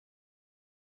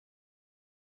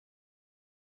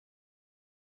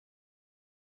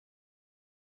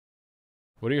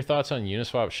What are your thoughts on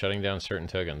Uniswap shutting down certain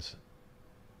tokens?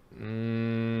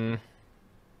 Mm,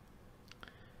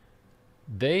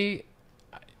 they,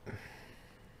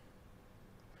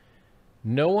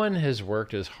 no one has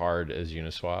worked as hard as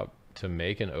Uniswap to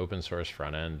make an open source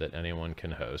front end that anyone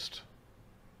can host.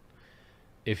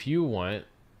 If you want,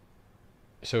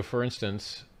 so for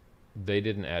instance, they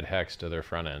didn't add hex to their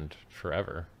front end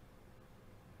forever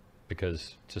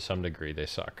because to some degree they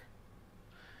suck.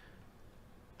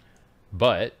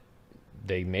 But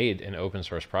they made an open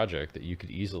source project that you could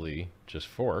easily just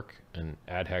fork and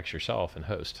add hex yourself and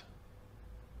host.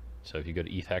 So if you go to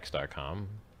ethhex.com,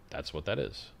 that's what that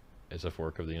is. It's a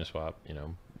fork of the Uniswap,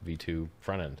 V2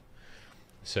 front end.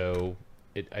 So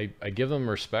I give them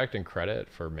respect and credit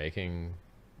for making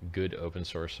good open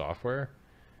source software.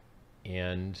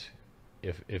 And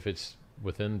if it's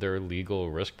within their legal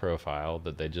risk profile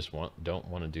that they just don't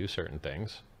want to do certain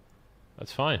things,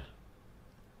 that's fine.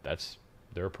 That's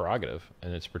their prerogative,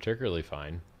 and it's particularly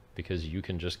fine because you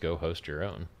can just go host your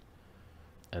own.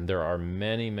 And there are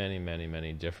many, many, many,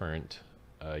 many different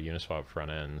Uniswap front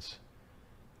ends,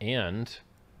 and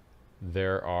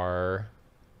there are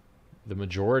the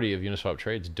majority of Uniswap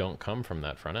trades don't come from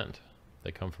that front end.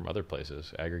 They come from other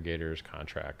places, aggregators,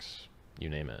 contracts, you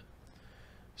name it.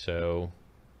 So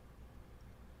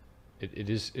it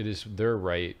is their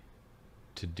right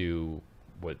to do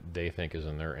what they think is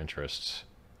in their interests,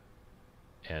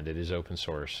 and it is open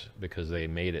source because they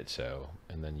made it so,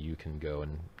 and then you can go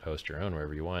and host your own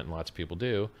wherever you want, and lots of people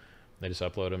do. They just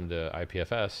upload them to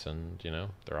IPFS and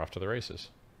they're off to the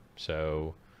races.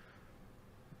 So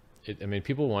I mean,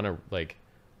 people want to, like,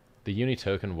 the Uni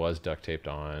token was duct taped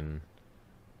on.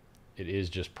 It is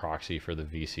just proxy for the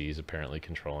VCs apparently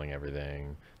controlling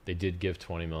everything. They did give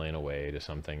 20 million away to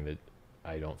something that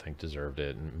I don't think deserved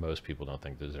it, and most people don't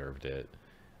think deserved it.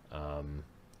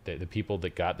 The people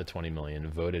that got the 20 million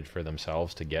voted for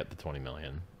themselves to get the 20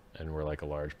 million and were like a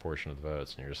large portion of the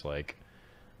votes. And you're just like,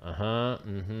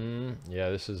 yeah,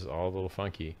 this is all a little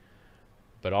funky.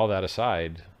 But all that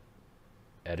aside,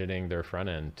 editing their front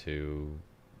end to,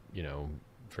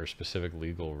 for specific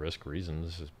legal risk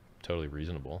reasons is totally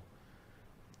reasonable.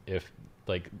 If,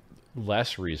 like,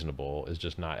 less reasonable is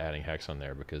just not adding hex on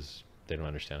there because they don't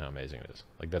understand how amazing it is.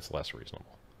 Like, that's less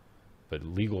reasonable. But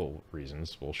legal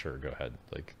reasons, well, sure, go ahead.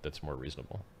 Like, that's more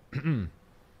reasonable.